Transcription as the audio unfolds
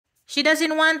She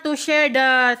doesn't want to share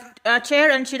the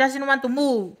chair and she doesn't want to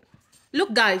move.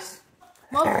 Look, guys.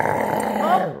 Move.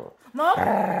 Move. Move.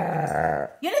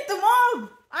 You need to move.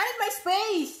 I need my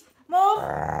space. Move.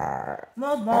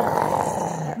 Move, move.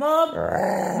 Move. Move.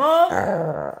 Move.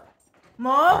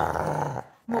 Move.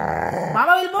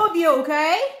 Mama will move you,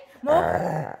 okay? Move.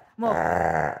 Move.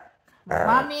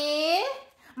 Mommy.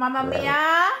 Mama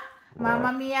Mia.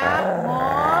 Mama Mia.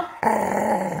 Move.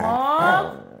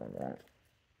 Move.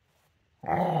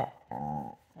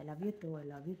 I love you too. I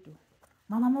love you too.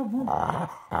 Mama, move, move.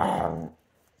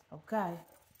 Okay.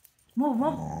 Move,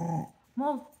 move.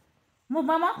 Move. Move,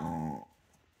 Mama.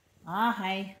 Ah,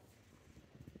 hi.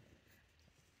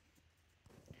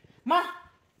 Ma.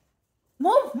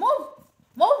 Move, move.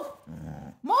 Move.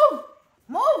 Move.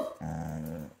 Move.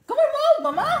 Come on, move,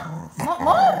 Mama.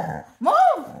 Move.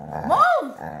 Move.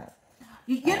 Move.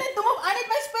 You need to move. I need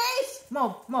my space.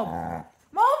 Move, move.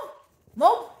 Move.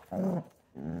 Move.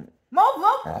 Move,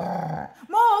 move.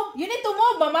 Move. You need to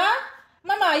move, Mama.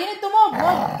 Mama, you need to move.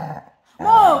 Move.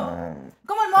 Move.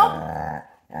 Come on, move.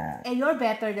 Hey, you're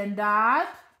better than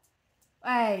that.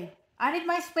 Hey, I need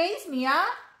my space, Mia.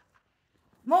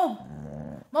 Move.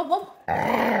 Move, move.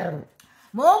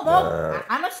 Move, move.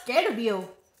 I'm not scared of you.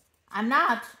 I'm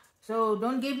not. So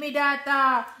don't give me that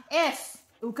S.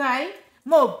 Okay?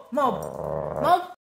 Move, move. Move.